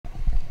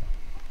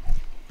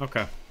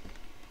Okay.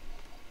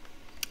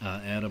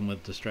 Adam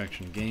with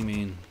Distraction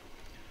Gaming.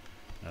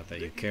 Not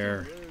that you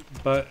care.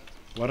 But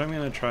what I'm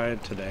going to try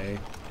today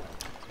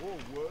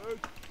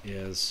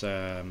is,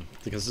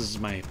 because this is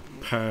my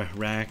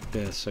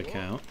practice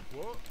account,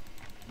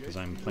 because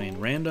I'm playing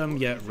random,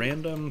 yet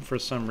random for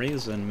some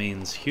reason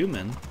means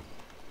human,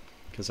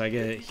 because I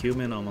get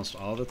human almost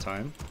all the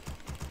time.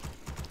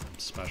 I'm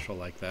special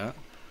like that.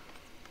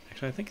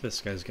 Actually, I think this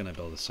guy's going to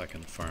build a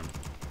second farm.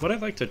 What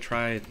I'd like to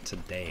try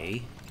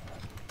today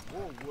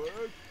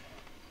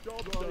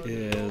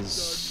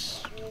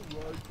is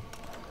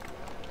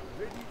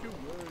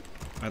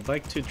I'd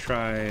like to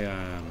try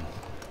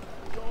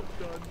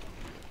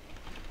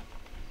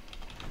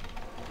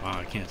wow,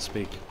 I can't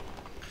speak.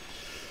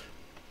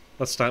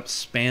 Let's stop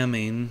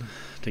spamming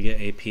to get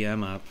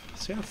APM up.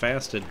 See how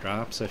fast it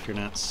drops if you're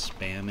not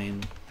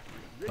spamming,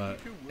 but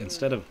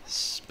instead of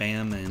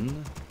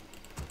spamming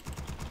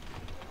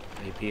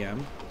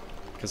APM,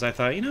 because I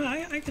thought, you know,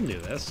 I can do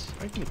this.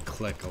 I can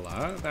click a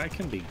lot. That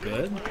can be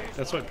good.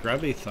 That's what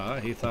Grubby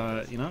thought. He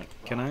thought, you know,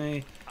 can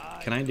I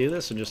do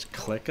this and just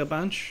click a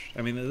bunch?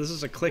 I mean, this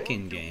is a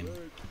clicking game.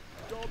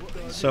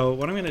 So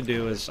what I'm going to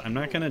do is I'm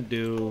not going to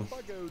do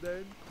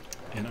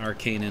an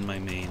arcane in my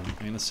main. I'm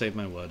going to save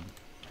my wood.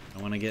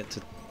 I want to get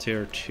to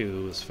tier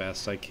 2 as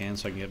fast as I can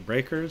so I can get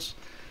breakers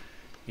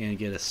and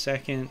get a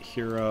second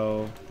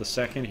hero. The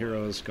second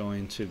hero is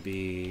going to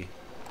be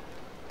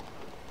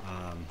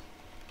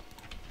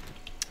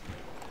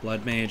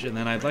Bloodmage, and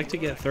then I'd like to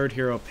get third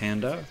hero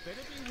Panda.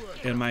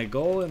 And my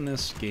goal in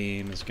this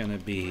game is going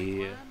to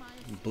be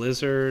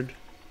Blizzard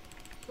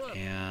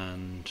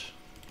and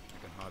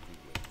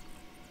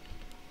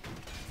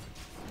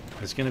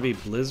it's going to be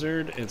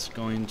Blizzard. It's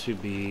going to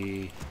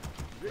be,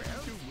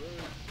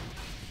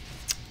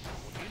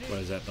 what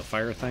is that, the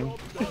fire thing?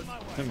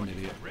 I'm an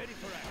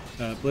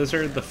idiot.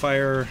 Blizzard, the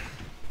fire,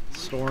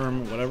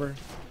 storm, whatever.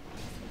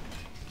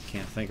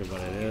 Can't think of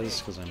what it is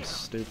because I'm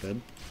stupid.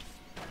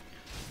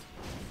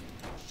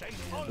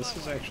 Yeah, this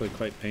is actually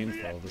quite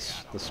painful.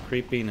 This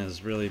creeping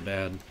is really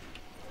bad.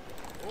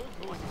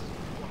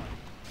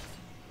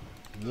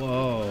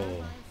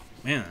 Whoa.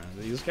 Man,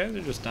 these guys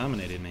are just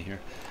dominating me here.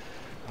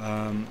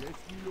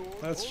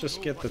 Let's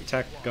just get the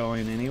tech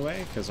going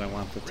anyway, because I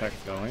want the tech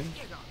going.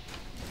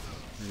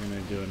 We're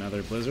going to do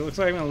another blizzard. Looks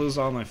like I'm going to lose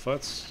all my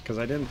foots, because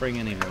I didn't bring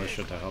any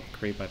militia to help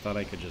creep. I thought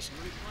I could just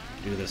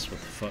do this with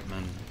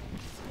footmen.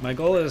 My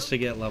goal is to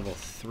get level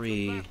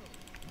 3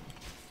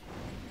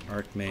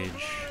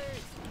 Archmage.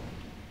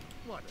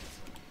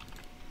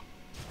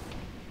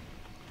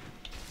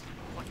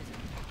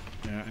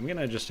 Yeah, I'm going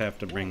to just have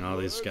to bring all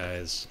these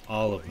guys,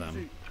 all of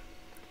them,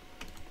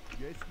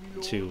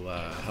 to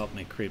help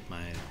me creep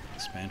my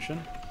expansion.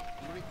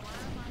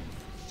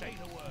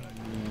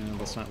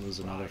 Let's not lose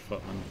another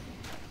footman.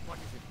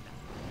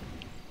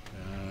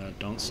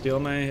 Don't steal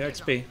my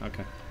XP.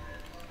 Okay.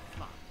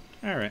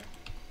 Alright.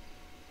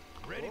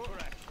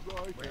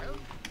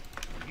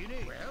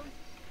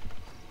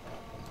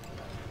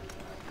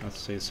 Let's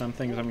see, some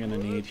things I'm going to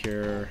need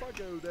here.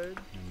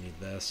 I need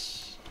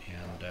this,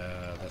 and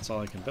that's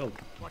all I can build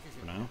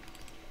for now.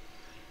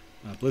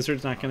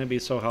 Blizzard's not going to be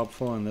so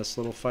helpful in this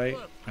little fight.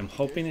 I'm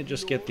hoping to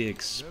just get the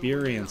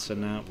experience and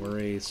not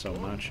worry so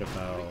much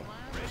about...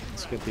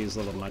 Let's get these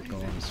little mud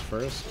golems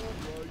first.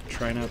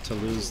 Try not to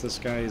lose this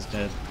guy. He's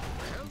dead.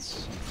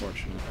 That's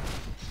unfortunate.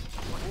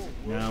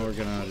 Now we're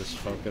going to just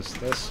focus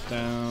this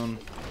down.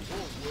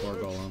 Poor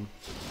golem.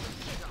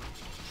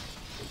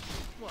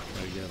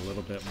 Try to get a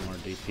little bit more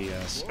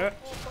DPS. Ah!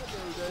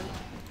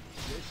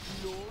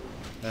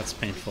 That's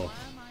painful.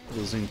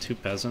 Losing 2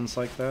 peasants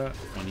like that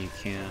when you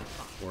can't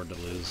afford to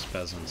lose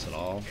peasants at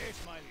all.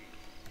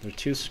 They're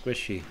too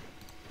squishy.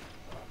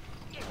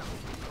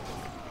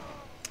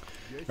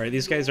 Alright,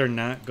 these guys are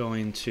not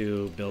going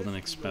to build an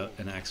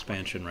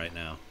expansion right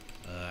now.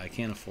 I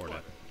can't afford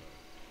it.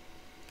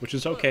 Which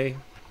is okay,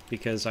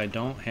 because I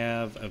don't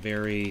have a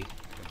very...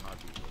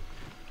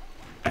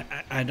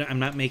 I'm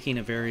not making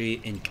a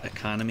very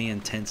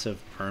economy-intensive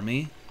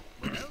permy.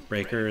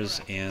 Breakers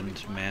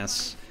and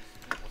mass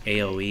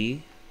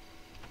AoE.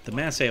 The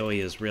mass AoE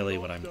is really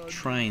what I'm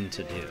trying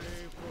to do.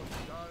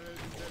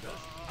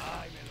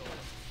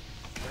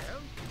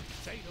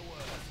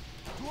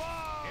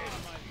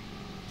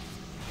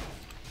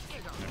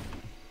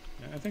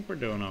 I think we're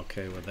doing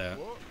okay with that.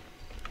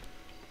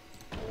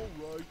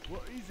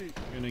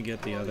 I'm going to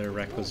get the other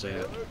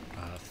requisite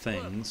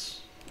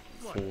things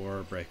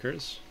for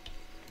breakers.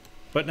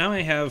 But now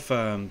I have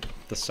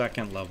the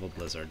second level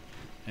Blizzard,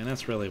 and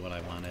that's really what I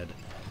wanted.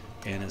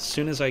 And as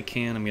soon as I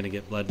can, I'm going to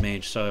get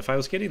Bloodmage. So if I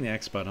was getting the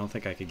Expo, I don't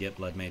think I could get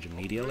Bloodmage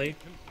immediately.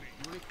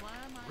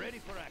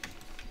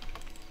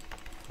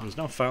 There's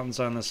no fountains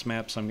on this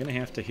map, so I'm going to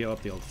have to heal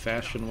up the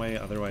old-fashioned way.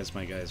 Otherwise,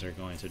 my guys are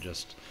going to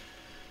just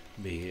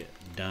be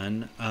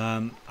done.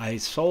 I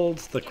sold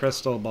the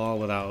crystal ball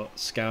without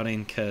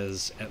scouting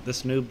because at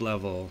this noob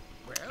level,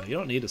 you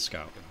don't need a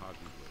scout.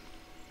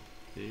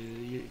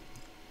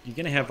 You're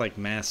going to have like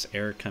mass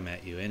air come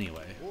at you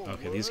anyway.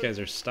 Okay, these guys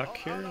are stuck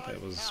here.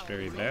 That was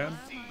very bad.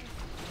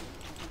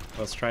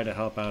 Let's try to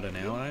help out an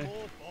ally.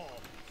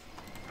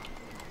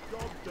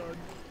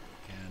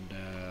 And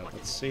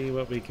let's see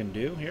what we can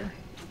do here.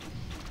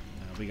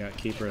 We got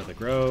Keeper of the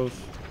Grove.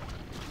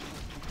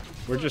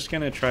 We're just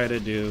going to try to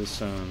do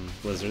some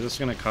Blizzard. This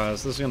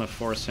is going to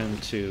force him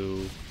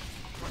to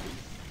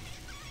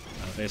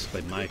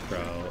basically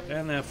micro,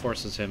 and that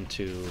forces him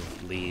to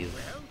leave.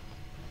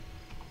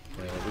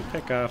 We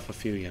pick off a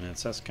few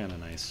units. That's kind of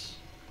nice.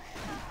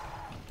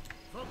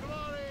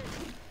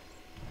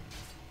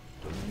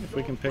 If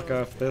we can pick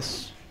off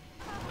this,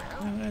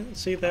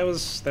 see, that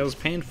was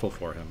painful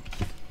for him.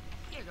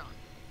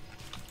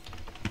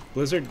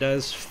 Blizzard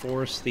does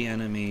force the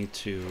enemy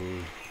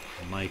to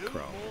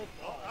micro.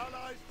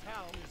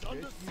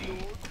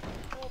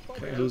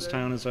 Okay, whose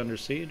town is under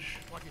siege?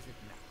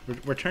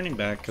 We're turning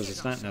back because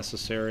it's not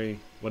necessary.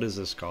 What is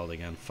this called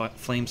again?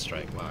 Flame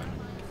strike. Wow.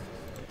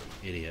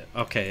 Idiot.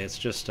 Okay, it's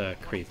just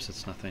creeps.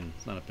 It's nothing.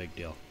 It's not a big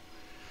deal.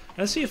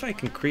 Let's see if I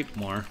can creep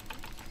more.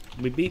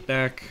 We beat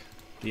back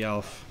the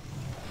elf.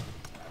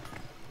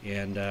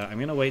 And I'm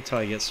going to wait till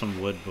I get some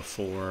wood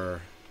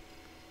before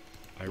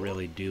I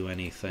really do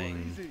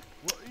anything.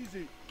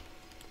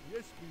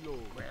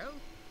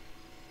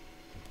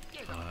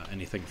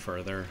 Anything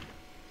further.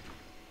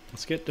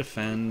 Let's get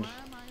defend.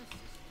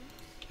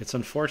 It's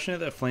unfortunate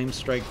that Flame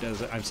Strike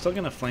does it. I'm still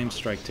going to Flame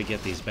Strike to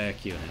get these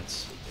back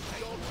units.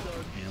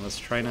 And let's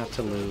try not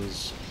to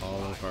lose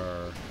all of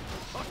our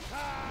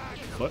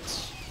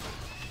foots.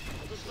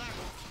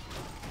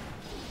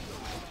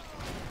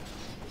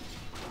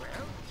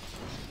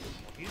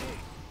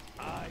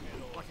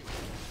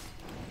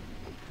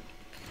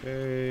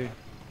 Okay.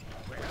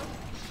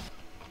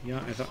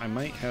 Yeah, I thought I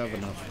might have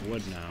enough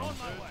wood now.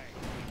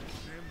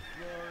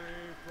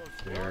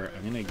 Where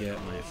I'm gonna get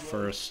my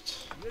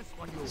first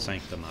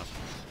Sanctum up.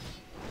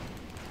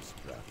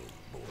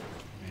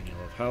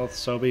 Manual of Health,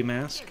 Sobi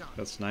Mask,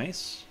 that's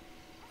nice.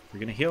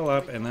 We're gonna heal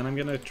up, and then I'm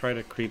gonna try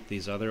to creep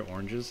these other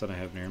oranges that I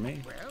have near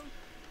me.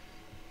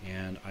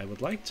 And I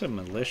would like to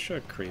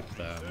militia creep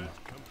them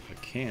if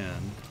I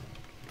can.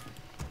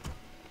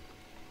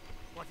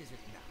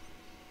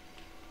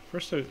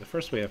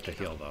 First we have to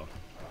heal though.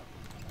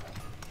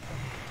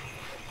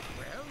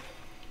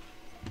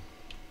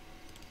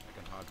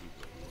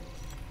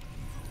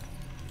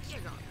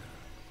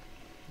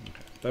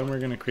 Then we're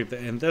going to creep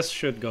and this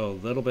should go a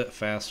little bit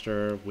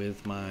faster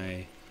with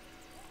my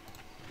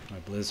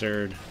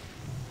Blizzard.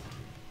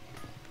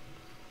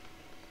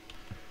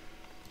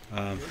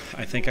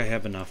 I think I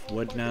have enough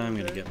wood now. I'm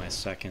going to get my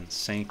second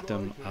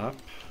Sanctum up.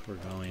 We're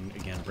going,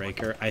 again,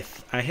 Breaker. I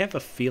have a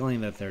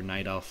feeling that their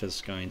Night Elf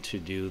is going to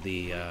do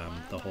the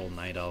whole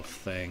Night Elf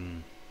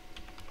thing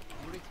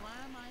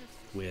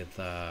with,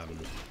 I'm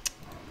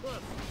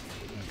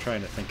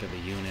trying to think of the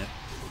unit.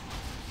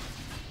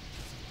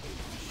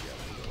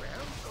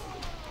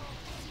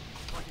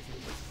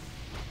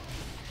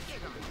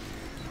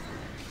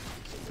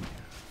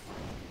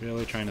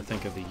 Really trying to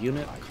think of the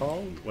unit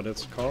what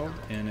it's called,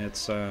 and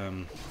it's I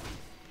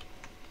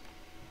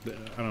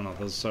don't know,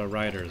 those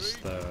riders,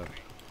 the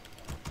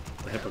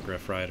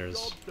Hippogriff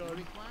riders.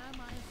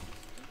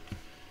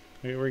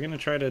 We're gonna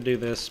try to do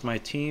this. My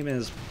team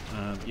is,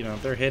 you know,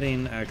 they're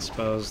hitting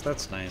expos.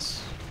 That's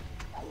nice.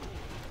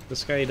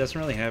 This guy, he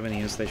doesn't really have any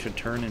use. They should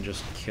turn and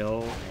just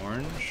kill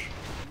orange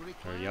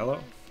or yellow.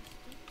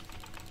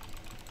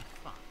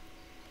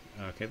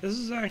 Okay, this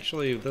is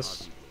actually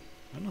this.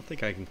 I don't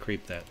think I can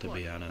creep that, to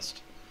be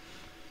honest.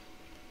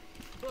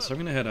 So I'm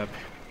going to head up,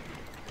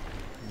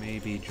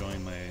 maybe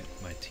join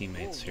my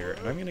teammates here,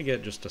 and I'm going to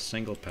get just a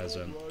single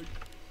peasant.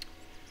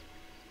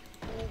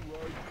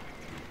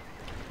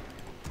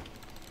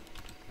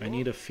 I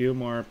need a few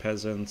more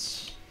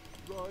peasants.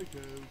 I'm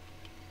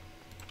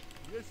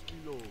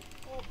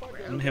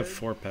going to have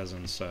 4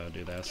 peasants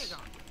do this.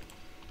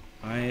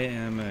 I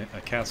am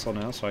a castle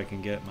now, so I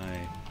can get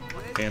my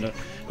Panda.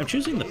 I'm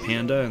choosing the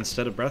Panda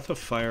instead of Breath of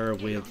Fire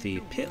with the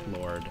Pit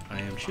Lord.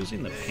 I am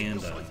choosing the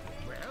Panda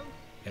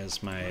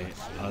as my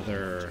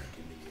other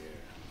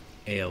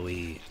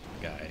AoE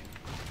guy.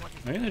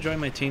 I'm going to join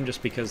my team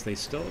just because they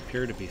still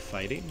appear to be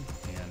fighting,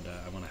 and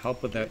I want to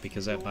help with that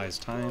because that buys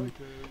time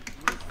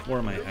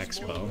for my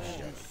expo.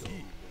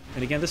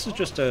 And again, this is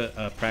just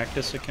a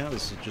practice account.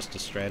 This is just a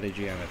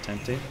strategy I'm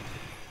attempting.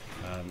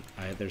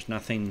 There's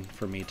nothing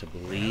for me to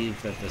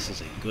believe that this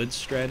is a good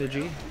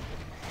strategy.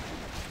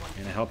 I'm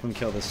going to help him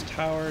kill this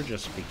tower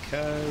just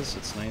because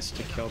it's nice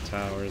to kill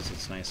towers,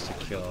 it's nice to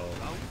kill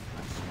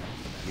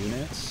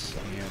units.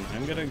 And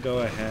I'm going to go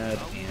ahead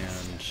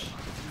and,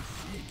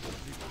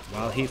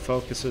 while he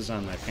focuses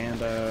on my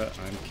Panda,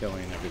 I'm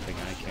killing everything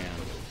I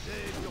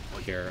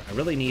can here. I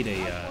really need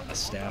a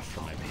staff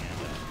for my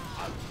Panda.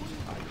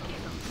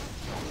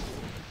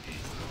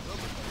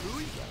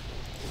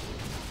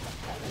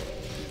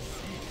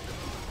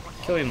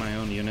 Killing my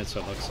own units,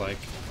 it looks like.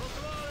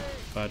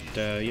 But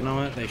you know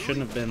what? They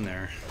shouldn't have been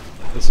there.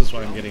 This is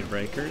why I'm getting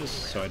breakers,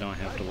 so I don't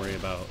have to worry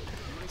about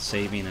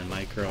saving and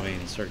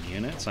microing certain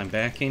units. I'm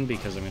backing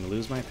because I'm going to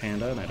lose my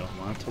Panda, and I don't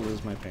want to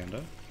lose my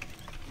Panda.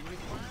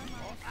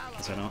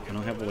 Because I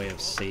don't have a way of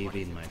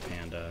saving my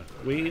Panda.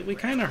 We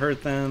kind of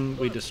hurt them.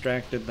 We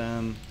distracted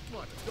them.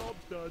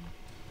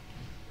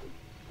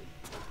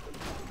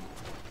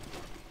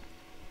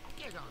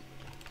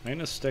 I'm going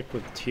to stick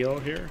with teal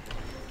here.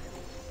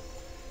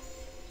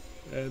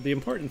 The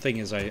important thing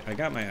is I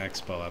got my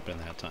expo up in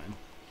that time.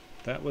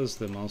 That was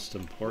the most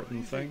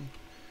important thing.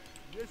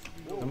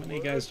 How many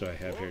guys do I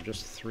have here?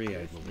 Just 3,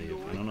 I believe.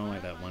 I don't know why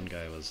that one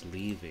guy was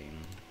leaving.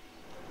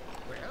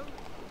 No.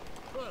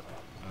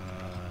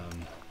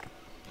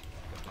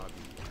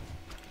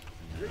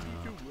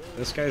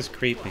 This guy's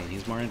creeping.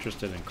 He's more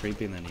interested in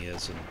creeping than he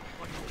is in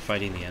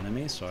fighting the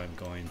enemy, so I'm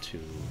going to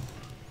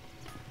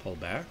pull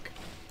back.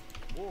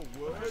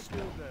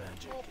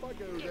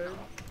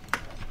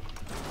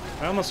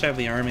 I almost have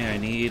the army I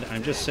need.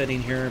 I'm just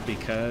sitting here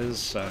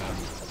because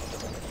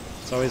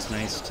it's always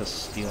nice to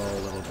steal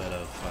a little bit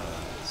of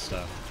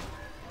stuff.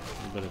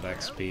 A little bit of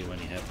XP when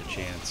you have the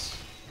chance.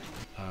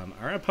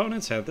 Our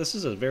opponents have... This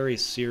is a very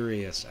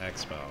serious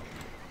expo.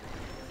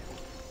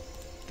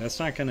 That's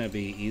not going to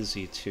be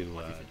easy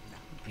to...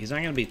 he's not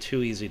going to be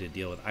too easy to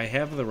deal with. I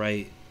have the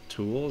right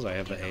tools. I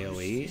have the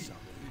AoE.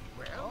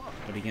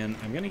 But again,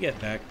 I'm going to get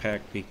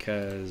backpack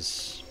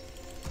because...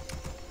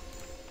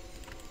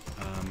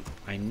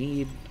 I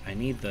need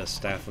the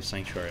Staff of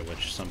Sanctuary,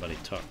 which somebody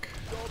took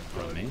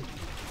from me.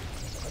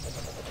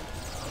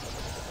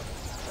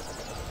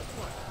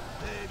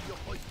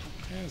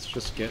 Yeah, let's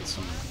just get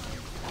some...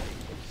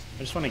 I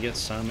just want to get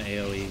some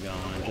AoE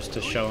going, just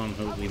to show them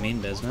who we mean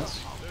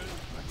business.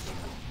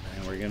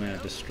 And we're gonna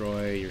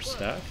destroy your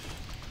stuff.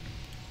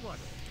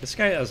 This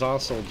guy is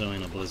also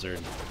doing a blizzard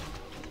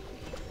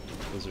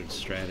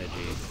strategy.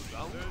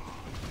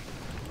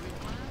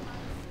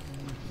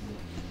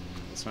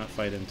 Let's not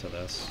fight into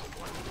this.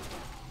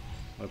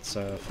 Let's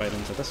fight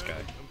into this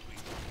guy.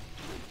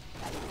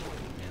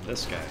 And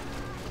this guy.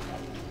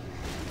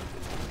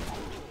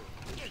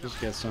 Just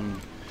get some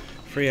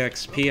free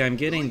XP. I'm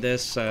getting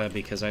this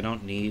because I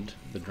don't need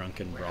the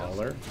Drunken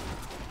Brawler.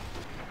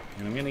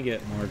 And I'm gonna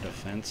get more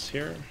defense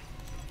here.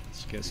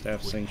 Let's get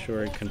Staff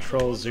Sanctuary.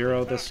 Control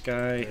 0 this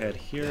guy. Head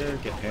here.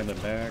 Get Panda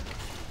back.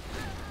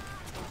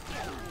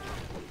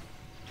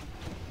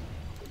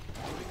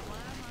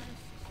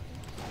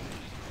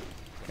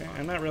 Okay,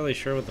 I'm not really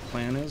sure what the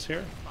plan is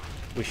here.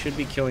 We should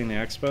be killing the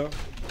Expo.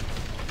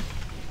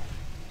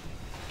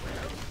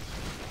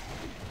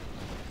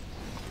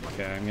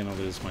 Okay, I'm gonna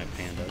lose my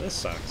Panda. This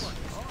sucks.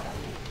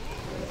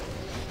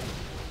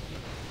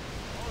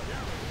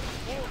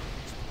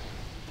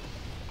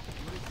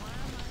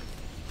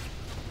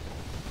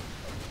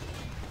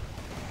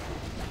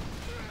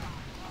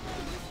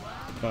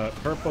 But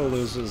purple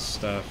loses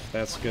stuff.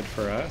 That's good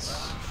for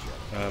us.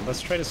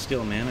 Let's try to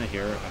steal mana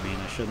here. I mean,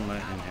 I shouldn't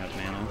let him have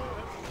mana.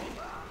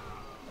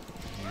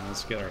 And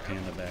let's get our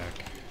Panda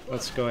back.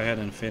 Let's go ahead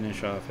and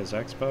finish off his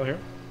Expo here.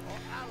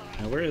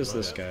 Now, where is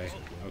this guy?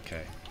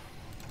 Okay.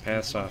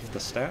 Pass off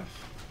the staff.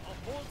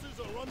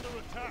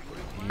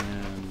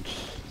 And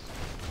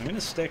I'm going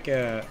to stick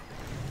at...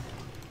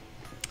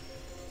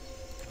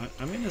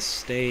 I'm going to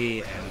stay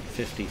at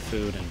 50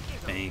 food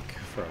and bank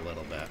for a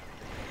little bit.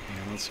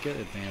 And let's get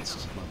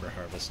advanced lumber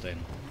harvesting.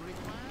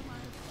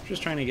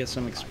 Just trying to get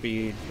some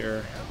XP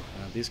here.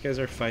 These guys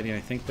are fighting. I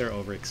think they're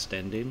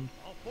overextending.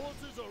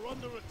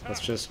 Let's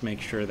just make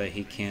sure that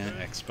he can't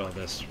expo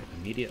this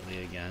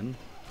immediately again.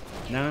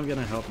 Now I'm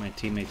gonna help my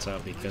teammates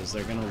out because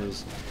they're gonna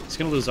lose. He's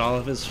gonna lose all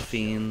of his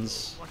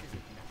fiends,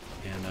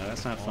 and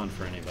that's not fun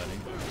for anybody.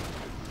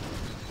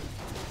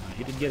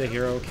 He did get a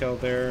hero kill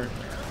there.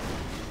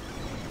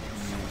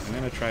 I'm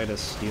gonna try to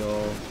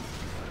steal.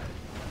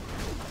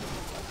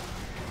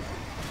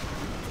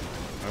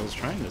 I was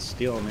trying to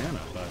steal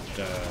mana, but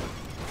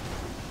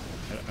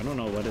I don't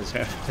know what is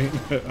happening.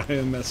 I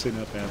am messing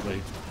up badly.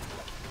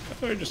 I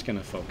thought we were just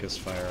gonna focus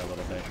fire a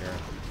little bit here.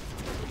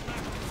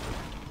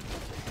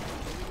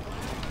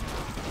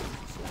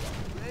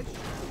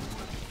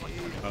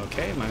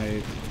 Okay,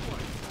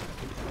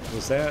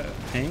 was that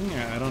ping?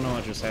 I don't know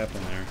what just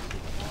happened there.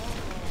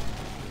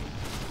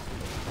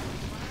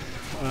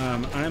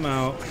 I'm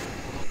out.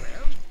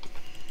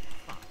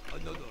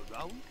 Another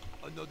round.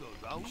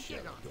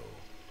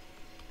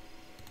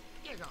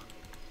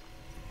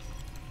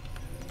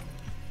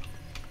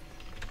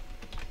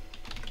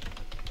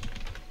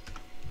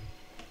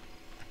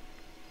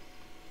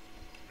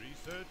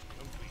 Research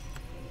complete.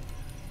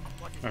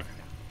 Okay.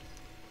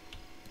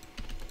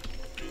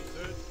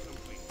 Research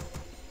complete.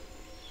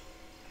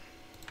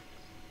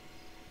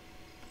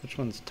 Which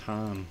one's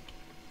Tom?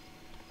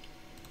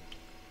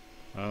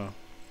 Oh,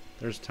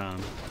 there's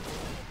Tom.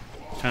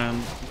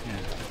 Tom, yeah.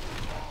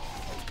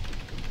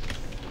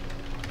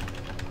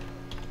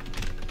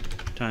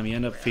 Tom, you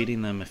end up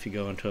feeding them if you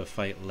go into a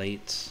fight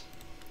late.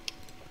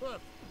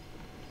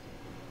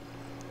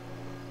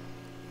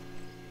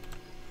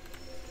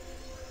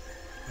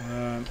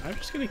 I'm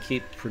just going to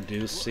keep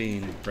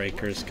producing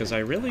breakers because I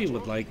really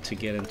would like to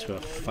get into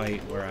a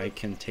fight where I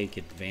can take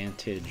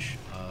advantage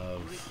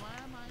of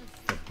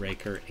the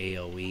breaker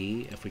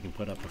AoE if we can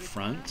put up a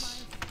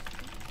front.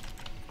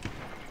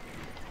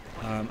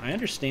 I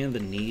understand the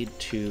need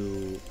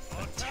to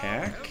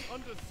attack.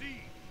 Under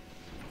siege.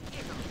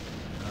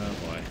 Oh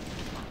boy.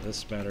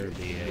 This better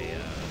be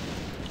a,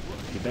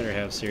 he better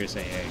have serious AA.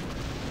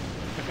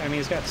 Okay, I mean,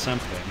 he's got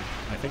something.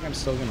 I think I'm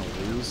still gonna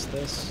lose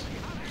this.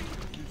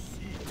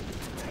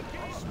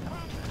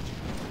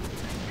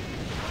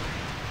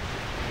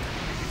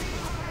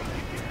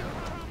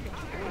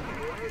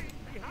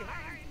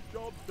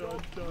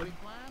 Job done.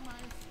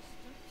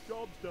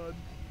 Job done.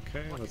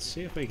 Okay, let's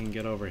see if we can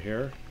get over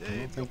here. I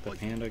don't think the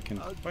panda can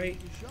quite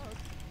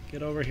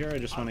get over here. I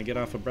just want to get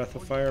off a breath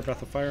of fire.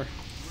 Breath of fire.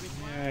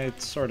 Yeah,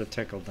 it sort of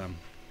tickled them.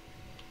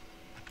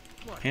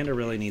 Panda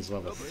really needs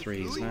level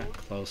 3. He's not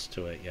close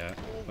to it yet.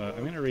 But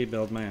I'm going to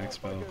rebuild my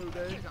expo.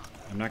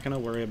 I'm not going to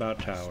worry about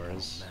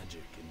towers.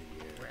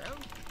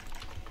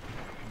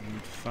 I'm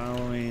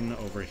following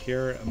over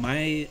here.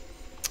 My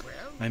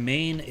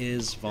main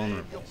is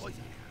vulnerable.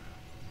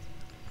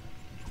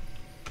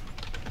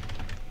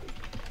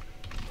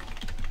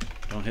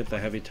 Don't hit the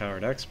heavy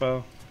towered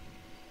expo.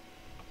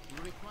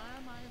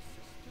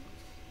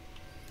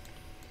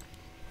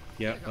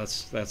 Yeah,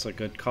 that's a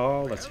good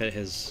call. Let's hit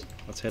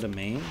a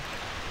main.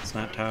 It's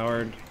not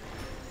towered,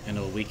 and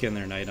it'll weaken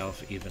their night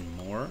elf even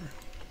more.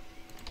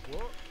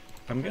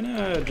 I'm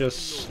gonna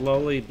just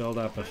slowly build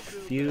up a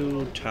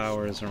few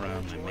towers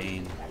around my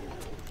main.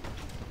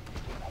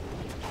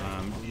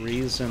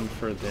 Reason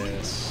for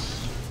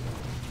this.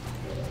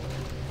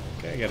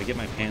 Okay, I gotta get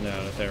my panda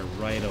out of there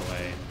right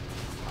away.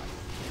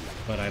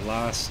 But I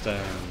lost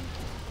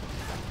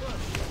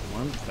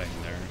one thing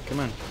there. Come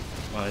on.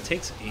 Wow, it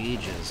takes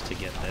ages to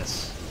get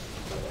this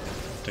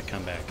to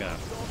come back up.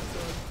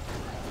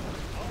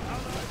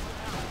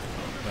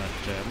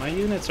 But my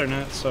units are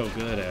not so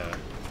good at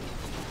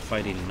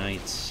fighting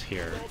knights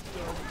here.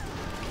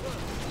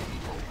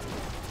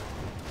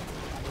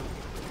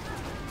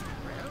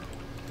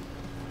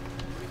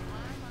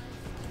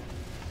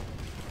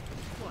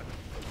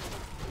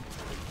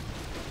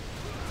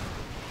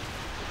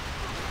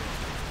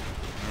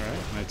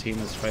 My team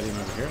is fighting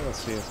over here. Let's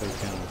see if they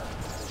can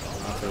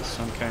offer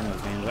some kind of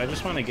advantage. I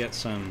just want to get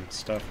some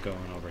stuff going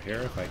over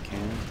here if I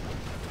can.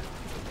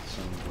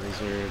 Some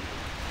blizzard.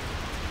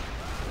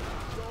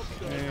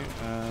 Okay,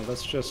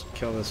 let's just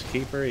kill this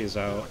keeper. He's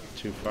out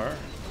too far.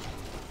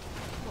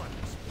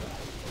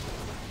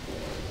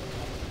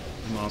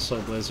 I'm also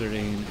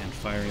blizzarding and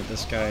firing.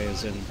 This guy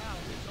is in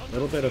a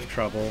little bit of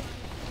trouble.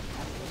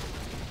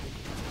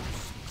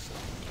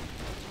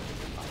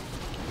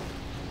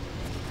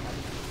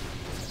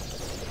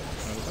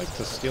 I'd like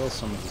to steal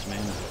some of his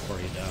mana before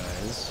he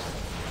dies.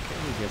 Okay,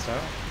 he gets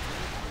out.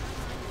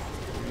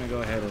 I'm gonna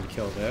go ahead and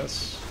kill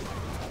this.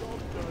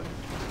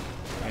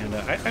 And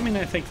I mean,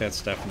 I think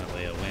that's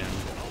definitely a win.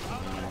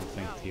 I don't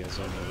think he has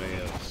any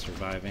way of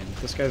surviving.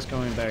 This guy's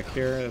going back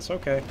here. It's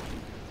okay.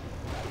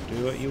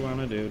 Do what you want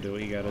to do. Do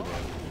what you gotta do.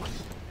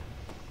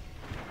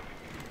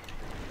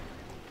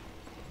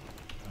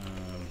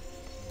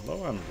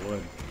 Low on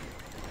wood.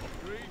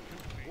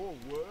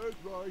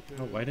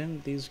 Oh, why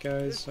didn't these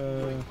guys,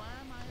 I'm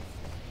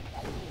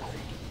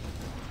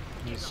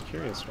just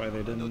curious why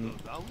they didn't...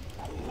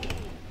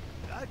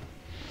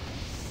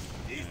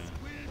 Yeah.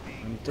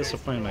 I'm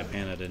disappointed my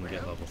panda didn't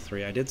get level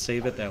 3. I did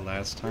save it that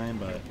last time,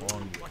 but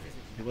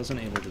it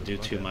wasn't able to do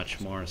too much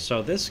more.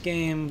 So this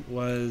game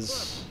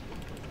was...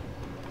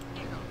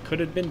 could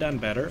have been done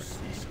better.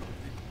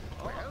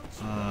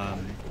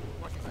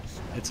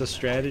 It's a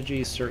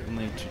strategy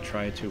certainly to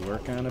try to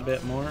work on a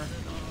bit more.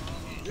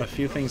 A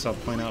few things I'll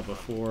point out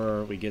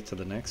before we get to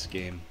the next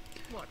game.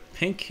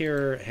 Pink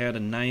here had a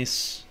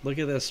nice... look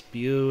at this.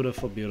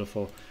 Beautiful,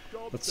 beautiful.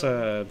 Let's,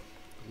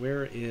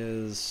 where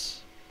is...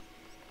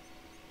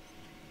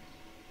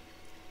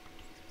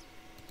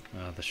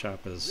 the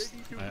shop is...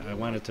 I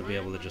wanted to be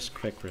able to just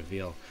quick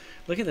reveal.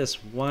 Look at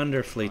this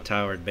wonderfully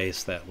towered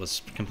base that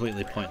was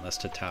completely pointless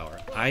to tower.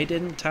 I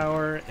didn't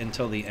tower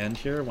until the end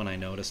here when I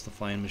noticed the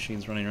flying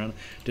machines running around.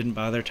 Didn't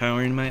bother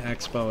towering my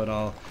expo at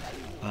all.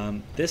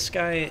 This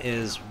guy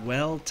is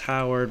well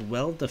towered,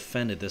 well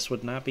defended. This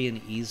would not be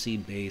an easy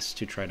base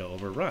to try to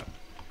overrun.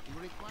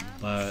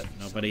 But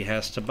nobody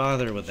has to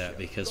bother with that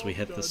because we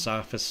hit the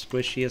softest,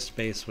 squishiest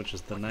base, which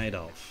is the Night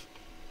Elf.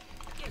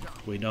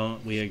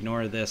 We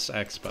ignore this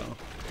expo.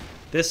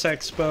 This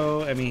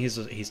expo, I mean,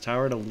 he's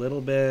towered a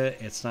little bit.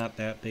 It's not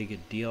that big a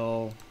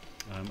deal.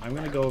 I'm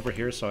going to go over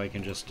here so I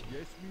can just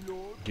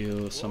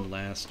do some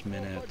last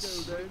minute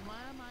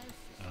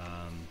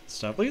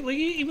stuff. Look,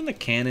 even the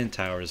cannon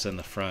towers in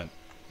the front.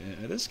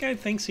 This guy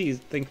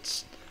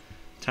thinks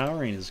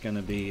towering is going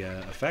to be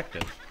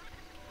effective.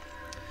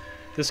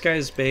 This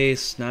guy's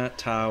base, not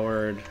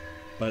towered,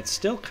 but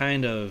still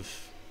kind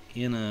of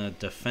in a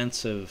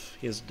defensive...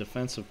 he has a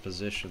defensive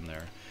position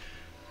there.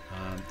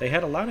 They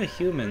had a lot of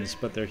humans,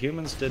 but their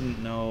humans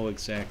didn't know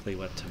exactly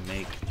what to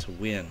make to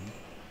win.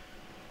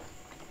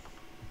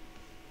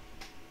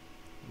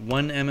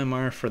 1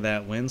 MMR for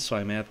that win, so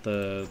I'm at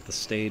the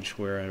stage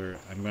where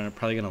I'm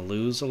probably going to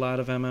lose a lot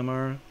of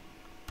MMR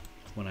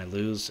when I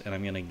lose, and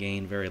I'm going to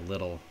gain very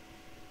little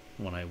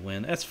when I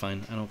win. That's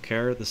fine. I don't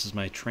care. This is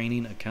my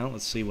training account.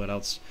 Let's see what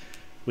else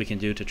we can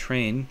do to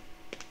train.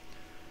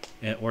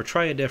 Or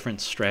try a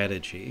different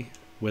strategy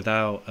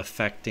without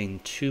affecting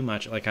too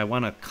much. Like, I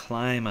want to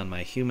climb on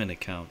my human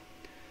account.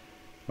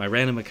 My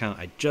random account,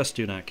 I just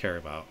do not care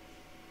about.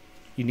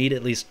 You need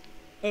at least...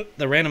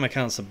 the random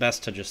account's the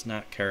best to just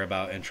not care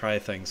about and try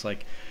things.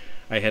 Like,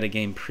 I had a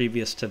game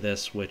previous to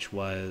this, which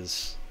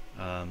was...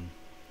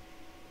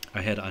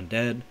 I had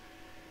Undead,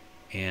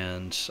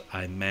 and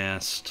I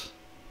massed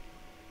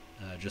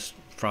just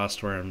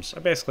Frostworms. I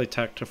basically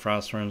teched to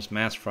Frostworms,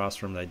 massed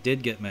Frostworms. I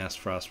did get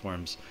massed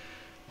Frostworms,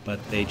 but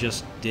they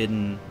just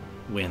didn't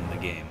win the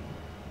game.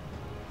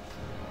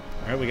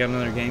 Alright, we got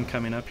another game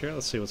coming up here.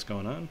 Let's see what's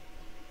going on.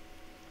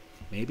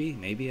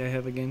 Maybe I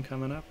have a game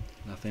coming up.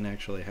 Nothing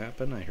actually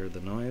happened. I heard the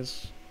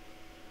noise.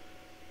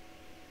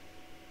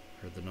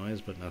 Heard the noise,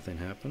 but nothing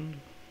happened.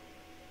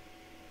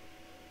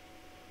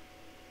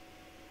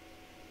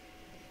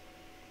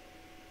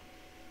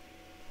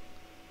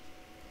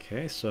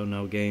 Okay, so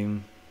no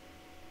game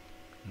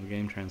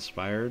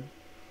transpired.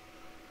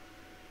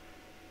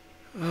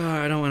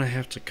 I don't want to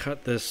have to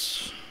cut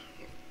this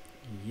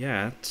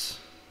yet.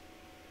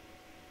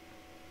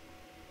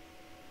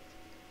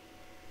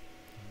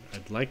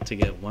 I'd like to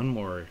get one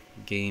more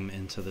game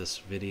into this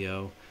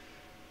video,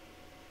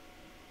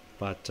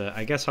 but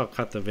I guess I'll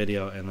cut the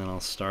video and then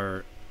I'll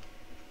start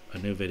a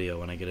new video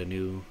when I get a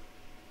new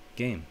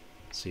game.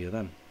 See you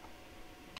then.